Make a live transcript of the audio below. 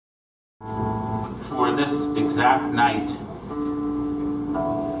For this exact night,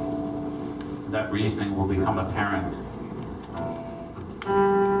 that reasoning will become apparent.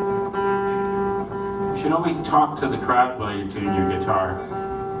 You should always talk to the crowd while you tune your guitar.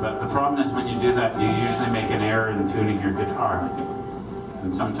 But the problem is when you do that, you usually make an error in tuning your guitar.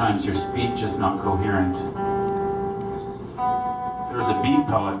 And sometimes your speech is not coherent. If there's a beat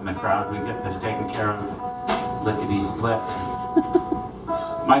poet in the crowd, we get this taken care of lickety-split.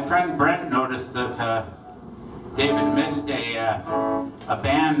 My friend Brent noticed that David missed a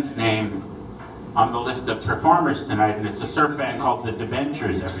band name on the list of performers tonight, and it's a surf band called the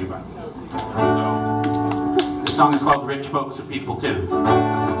Debentures, everybody. So, the song is called Rich Folks Are People Too.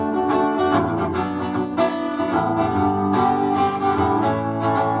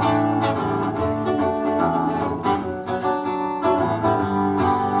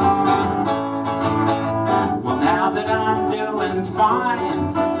 Well, now that I'm doing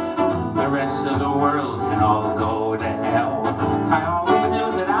fine, the rest of the world can all go to hell. I always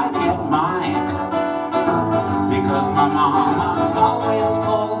knew that I'd get mine, because my mama always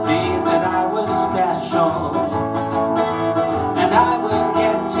told me that I was special, and I would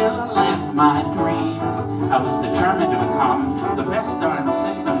get to live my dreams. I was determined to become the best darn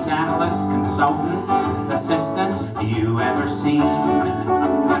systems analyst, consultant, assistant you ever seen.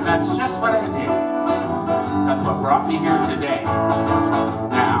 And that's just what I did. That's what brought me here today.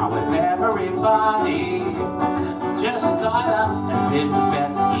 Now if everybody just got up and did the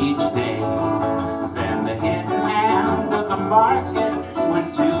best each day, then the hidden hand of the market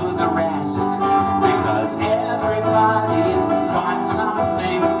would do the rest, because everybody's got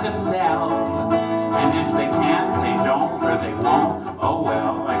something to sell, and if they can't, they don't, or they won't. Oh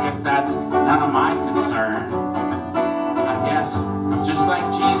well, I guess that's none of my concern. I guess, just like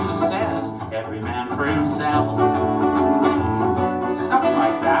Jesus says, every man for himself. Something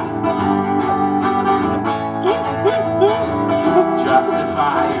like that.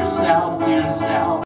 Justify yourself